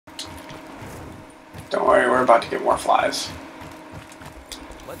Don't worry, we're about to get more flies.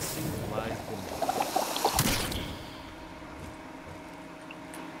 Let's see flies.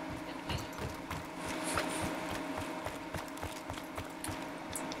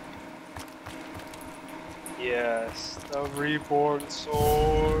 Yes, the Reborn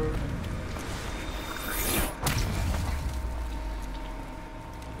sword.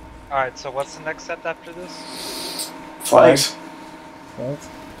 Alright, so what's the next set after this? Flags. Oh, it's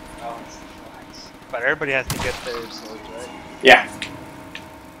the flags. But everybody has to get their swords, right? Yeah.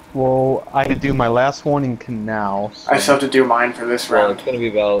 Well, I could do my last one in Canal. So. I still have to do mine for this Well, round. it's gonna be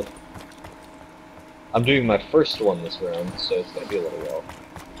about. I'm doing my first one this round, so it's gonna be a little while.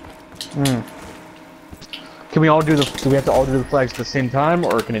 Hmm. Can we all do the? Do we have to all do the flags at the same time,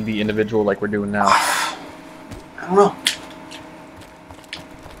 or can it be individual like we're doing now? I don't know.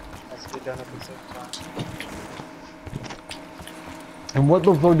 Has to be done at the same time. And what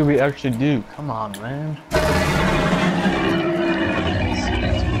the fuck do we actually do? Come on, man.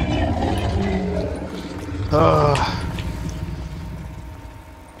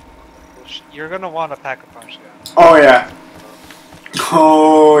 You're gonna want a pack a punch gun. Oh yeah.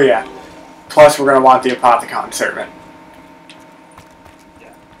 Oh yeah. Plus we're gonna want the Apothecon servant.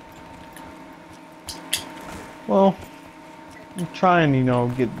 Yeah. Well, I'm trying, you know,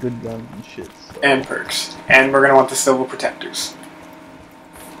 get good guns and shit. So. And perks. And we're gonna want the Silver Protectors.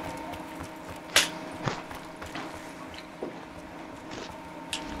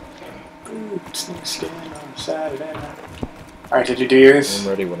 Snake skin on Saturday night. Alright, did you do yours? I'm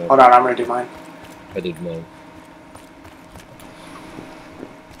ready whenever. Hold on, I'm gonna do mine. I did mine.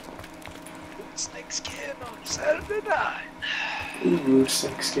 Snake skin on Saturday night. Ooh,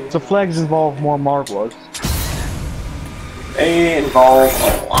 snake skin. So flags involve more Margwas. They involve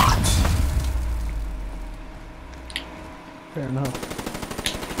a lot. Fair enough.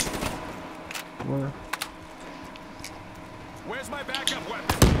 Where? Where's my backup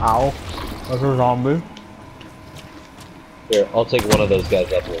weapon? Ow. That's a zombie. Here, I'll take one of those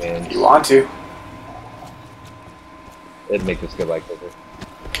guys out of your hands. You want to? It'd make this go by quicker.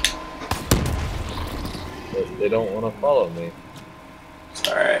 They don't want to follow me. It's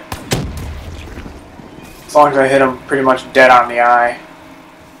alright. As long as I hit him pretty much dead on the eye.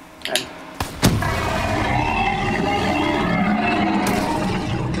 And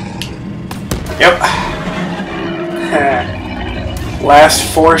yep.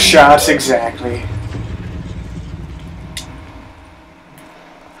 Last 4 shots exactly.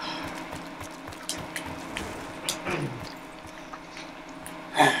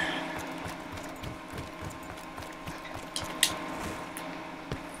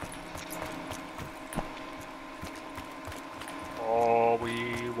 Oh,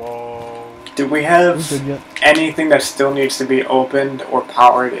 we won't. Do we have We good yet? anything that still needs to be opened or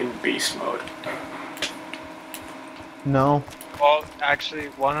powered in beast mode? No. Well, actually,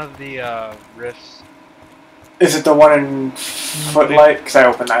 one of the rifts. Is it the one in Footlight? Because I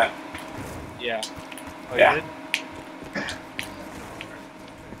opened that. Yeah. Oh, Yeah. You did?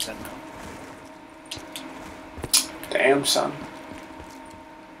 Then no. Damn, son.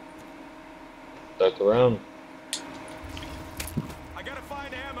 Duck around. I gotta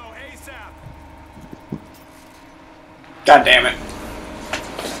find ammo ASAP. God damn it.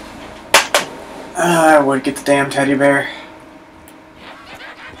 I would get the damn teddy bear.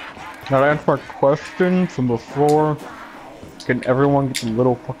 Now to answer my question from before, can everyone get the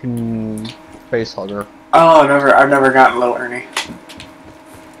little fucking face hugger? Oh, I've never gotten Little Ernie.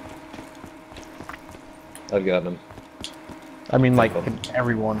 I've got him. I mean, like, can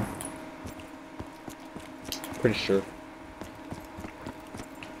everyone? Pretty sure.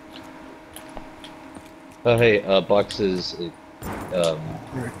 Oh hey, boxes.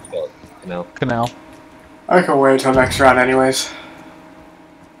 Canal. Canal. I can wait till next round anyways.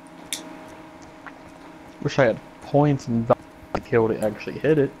 Wish I had points and value to kill to actually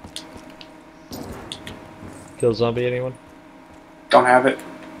hit it. Kill zombie, anyone? Don't have it.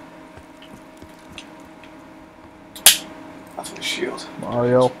 Nothing to shield.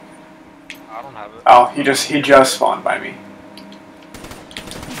 Mario. I don't have it. Oh, he just spawned by me.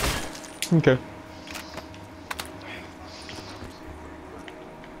 Okay.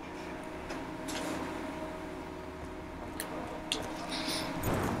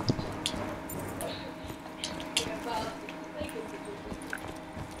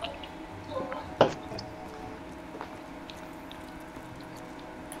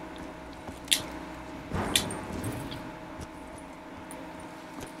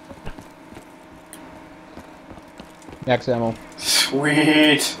 Max ammo.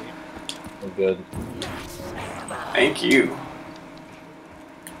 Sweet. I'm good. Thank you.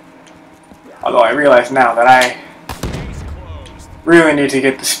 Although I realize now that I Case closed. really need to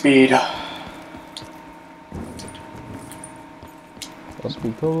get the speed.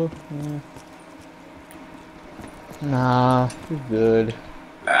 Speed cola? Nah, you're good.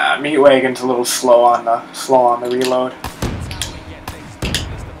 Meat Wagon's a little slow on the reload.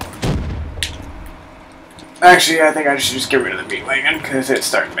 Actually, I think I should just get rid of the Meat Wagon because it's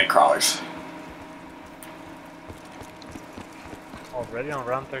starting to make crawlers. Already on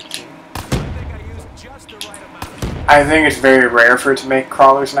round 13. I think I used just the right amount of. I think it's very rare for it to make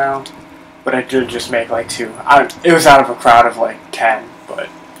crawlers now, but it did just make like 2. It was out of a crowd of like 10, but.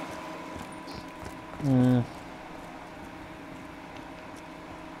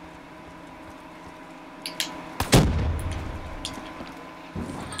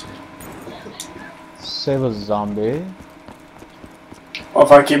 Save a zombie. Well,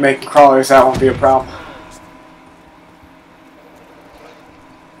 if I keep making crawlers, that won't be a problem.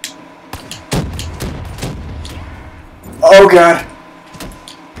 Oh god.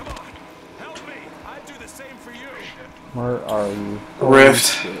 Come on, help me. I'd do the same for you. Where are you?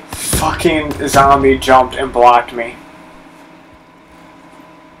 Rift. Fucking zombie jumped and blocked me.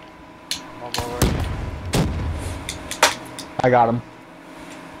 I'm on my way. I got him.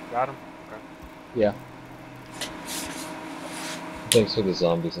 Got him? Okay. Yeah. Thanks for the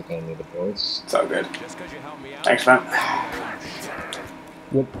zombies. I kind of need the boys. It's all good. Just because you helped me out. Thanks, man.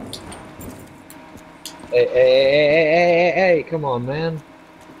 Yep. Hey, come on, man.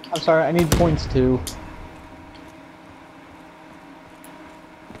 I'm sorry, I need points too.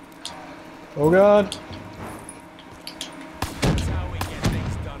 Oh god. That's how we get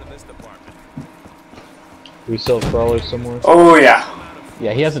things done in this department. We sell crawlers somewhere? Oh yeah.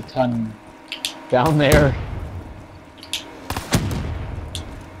 Yeah, he has a ton down there.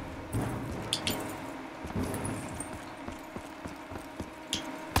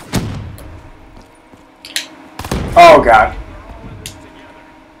 Oh god.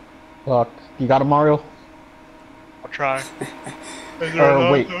 Fuck. You got him, Mario? I'll try.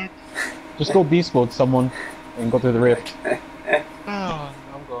 Or wait. Just go beast mode someone and go through the rift. Oh,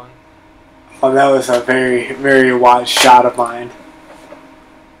 I'm going. Oh, that was a very, very wide shot of mine.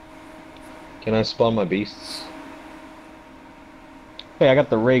 Can I spawn my beasts? Hey, I got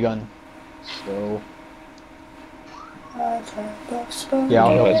the ray gun. So yeah,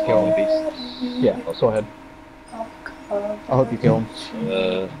 I'll You guys help kill you. my beasts. Yeah, go ahead. I'll help you kill him.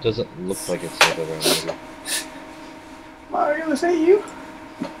 Doesn't look like it's the other way around. Mario, is that you?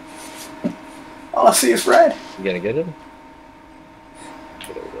 All I see is red. You gonna get him?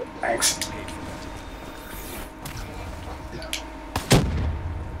 Get over it. Thanks.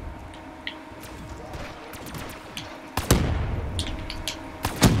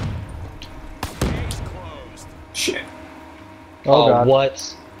 Case closed. Shit. Oh, god.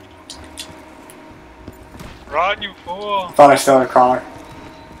 What? Run, you fool! Thought I still had a crawler.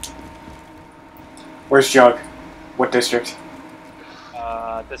 Where's Jug? What district?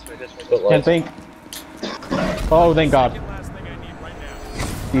 This way, this way. But Can't think. Oh, thank god. Last thing I need right now.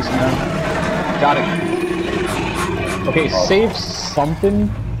 Decent man. Got it. Okay, save something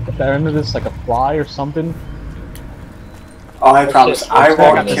at the end of this, like a fly or something. Oh, I promise, shit. I I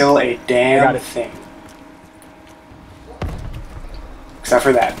won't got kill a I got damn it. thing. Except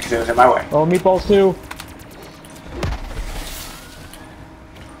for that, because it was in my way. Oh, meatballs too.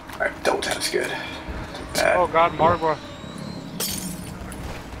 Alright, double tap's good. That. Oh god, Margwas.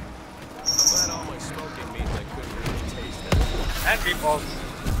 Glad all my smoking means I couldn't really taste it. And meatballs.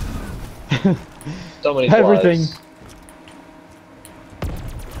 So many Everything. flies.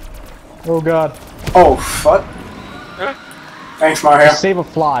 Oh god. Oh, fuck. Thanks, Mario. Just save a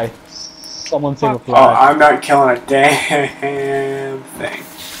fly. Someone save a Oh, fly. I'm not killing a damn thing.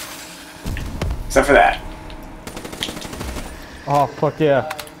 Except for that. Oh, fuck yeah.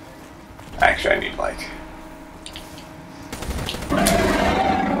 Actually, I need, like...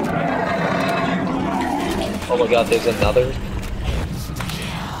 Oh my god, there's another?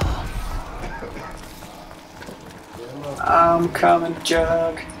 I'm coming,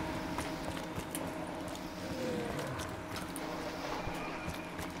 Jug.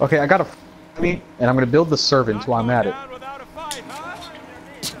 Okay, I got a me, and I'm gonna build the servant while I'm at it. Down without a fight, huh?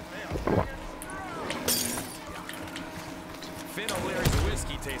 Finn O'Leary's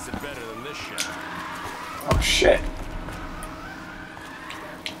whiskey tasted better than this shit. Oh, shit.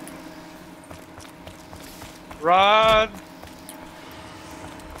 Run!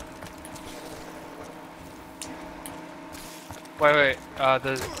 Wait,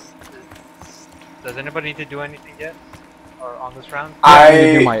 does anybody need to do anything yet? Or on this round? I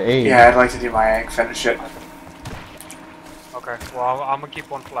need to do my egg. Yeah, I'd like to do my egg, finish it. Okay. Okay, well, I'm gonna keep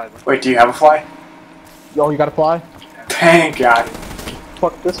one fly then. Wait, do you have a fly? Oh, you got a fly? Thank God.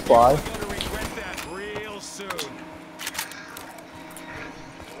 Fuck this fly. You're gonna regret that real soon.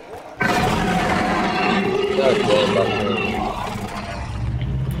 God damn, that's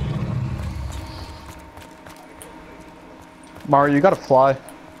Mario, you got a fly?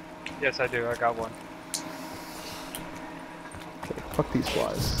 Yes, I do. I got one. Okay, fuck these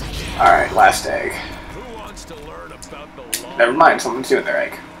flies. Alright, last egg. Who wants to learn about the law? Never mind, someone's doing their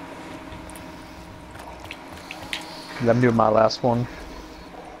egg. I'm doing my last one.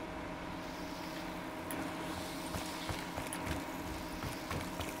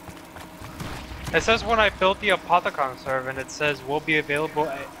 It says when I built the Apothecon server, and it says will be available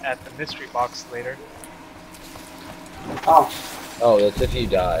at the mystery box later. Oh, Oh, that's if you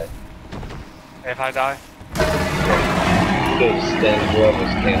die. If I die. To extend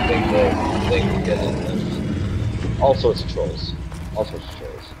whoever's camping the thing to get in there. All sorts of trolls. All sorts of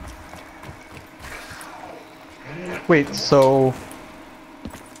trolls. Wait, so...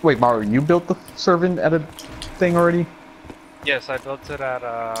 Wait, Mario, you built the servant at a thing already? Yes, I built it at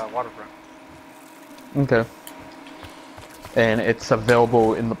Waterfront. Okay. And it's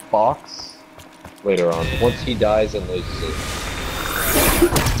available in the box? Later on. Once he dies and loses it.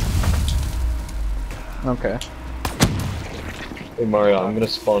 Okay. Hey Mario, I'm gonna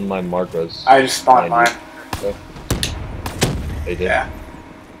spawn my Margwas. I just spawned mine. Okay. They did? Yeah.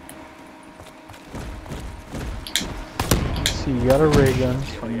 So you got a ray gun,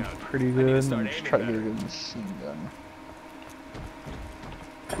 so I'm pretty good. Let's try to get a good machine gun.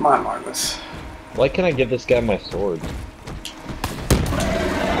 Come on, Margwas. Why can't I give this guy my sword?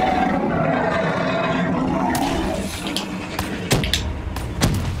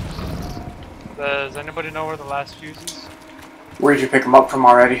 Does anybody know where the last fuse is? Where'd you pick them up from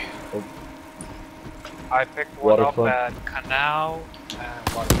already? I picked one Waterfront. up at Canal and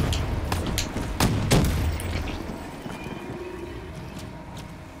Waterfront.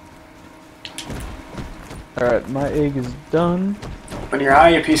 Alright, my egg is done. Open your eye,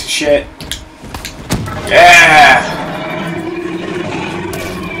 you piece of shit. Yeah!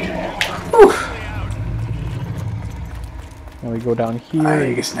 Whew. Now we go down here.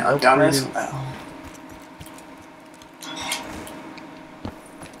 I guess now down as well.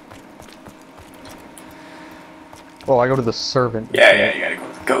 Oh, I go to the servant. Yeah, you gotta go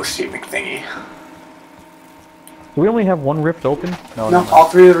to the ghost teaming thingy. Do we only have one rift open? No, no. all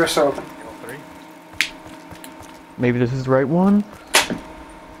three of the rifts are open. Three. Maybe this is the right one?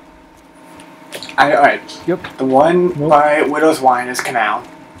 Alright. Yep. The one Nope. by Widow's Wine is Canal.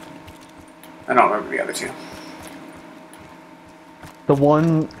 I don't remember the other two. The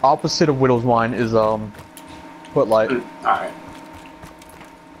one opposite of Widow's Wine is, Footlight. Alright.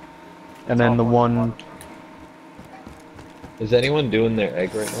 And then the one... Is anyone doing their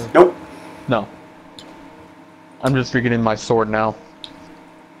egg right now? Nope. No. I'm just getting my sword now.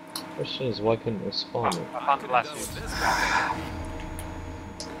 Question is, why couldn't we spawn it? I found the last fuse.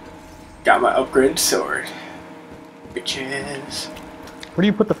 Got my upgraded sword. Bitches. Where do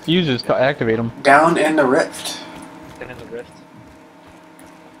you put the fuses to activate them? Down in the rift. Then in the rift.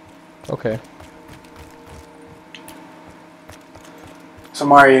 Okay. So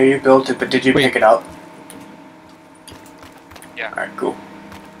Mario, you built it, but did you Wait. pick it up? Yeah. Alright, cool.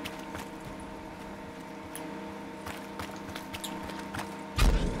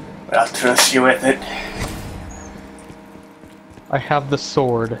 But I'll trust you with it. I have the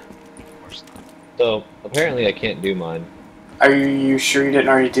sword. So, apparently I can't do mine. Are you sure you didn't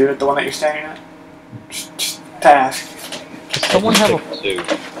already do it, the one that you're standing at? Just task. Does someone have a... Picked two,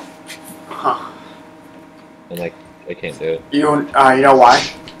 Huh. and I can't do it. You know why?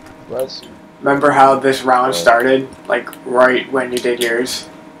 Russ? Remember how this round Yeah. started? Like, right when you did yours?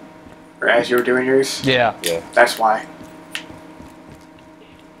 Or as you were doing yours? Yeah. Yeah. That's why.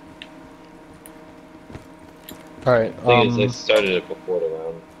 Alright, Thing is, I started it before the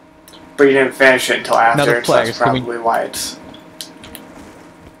round. But you didn't finish it until after, Another so that's flag, can we- probably why it's...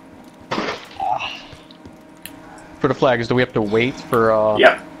 for the flags, do we have to wait for,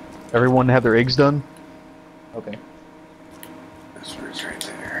 Yep. everyone to have their eggs done? Okay. This one's right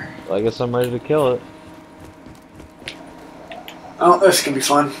there. Well, I guess I'm ready to kill it. Oh, this can be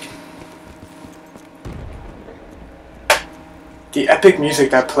fun. The epic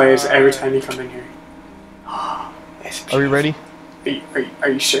music that plays every time you come in here. It's Are we ready? Are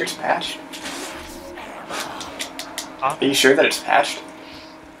you sure it's patched? Huh? Are you sure that it's patched?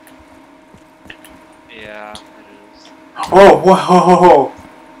 Yeah, it is. Oh, whoa, ho, ho, ho.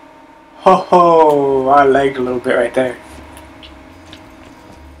 Ho, ho. I lagged a little bit right there.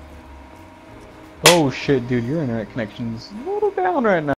 Oh shit, dude, your internet connection's a little down right now.